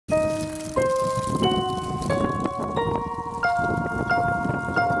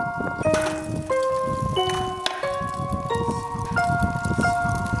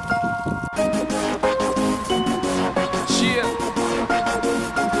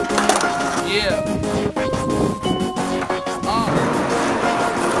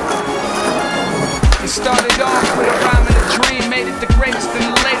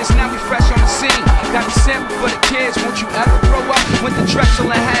simp for the kids. Won't you ever grow up? Went to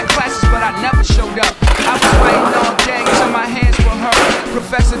Drexel and had classes, but I never showed up. I was writing all day till my hands were hurt.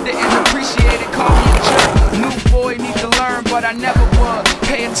 Professor didn't appreciate it, called me a jerk. New boy need to learn, but I never would.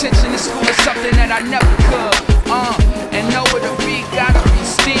 Pay attention in school is something that I never could. And know where the beat gotta be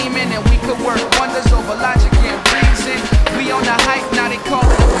steaming, and we could work wonders over logic and reason. We on the hype, now they call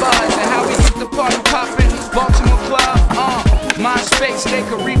it a buzz. And how we get the party poppin', Baltimore club, MySpace, they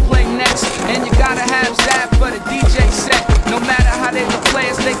could replay next. And you gotta have that for the DJ set. No matter how they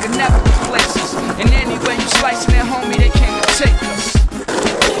replay us, they could never replace us. And anyway you slicing it, homie, they came to take us.